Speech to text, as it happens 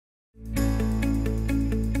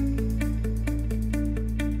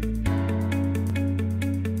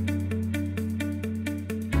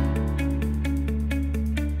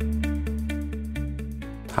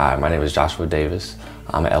Hi, my name is Joshua Davis.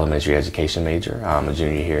 I'm an elementary education major. I'm a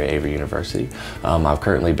junior here at Averett University. I've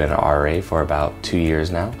currently been an RA for about 2 years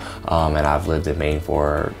now, and I've lived in Maine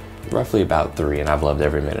for roughly about 3, and I've loved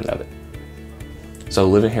every minute of it. So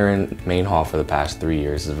living here in Maine Hall for the past 3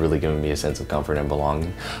 years has really given me a sense of comfort and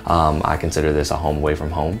belonging. I consider this a home away from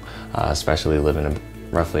home, especially living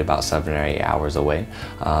roughly about 7 or 8 hours away.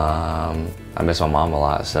 I miss my mom a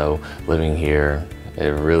lot, so living here, it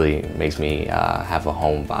really makes me have a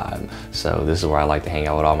home vibe. So this is where I like to hang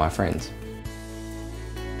out with all my friends.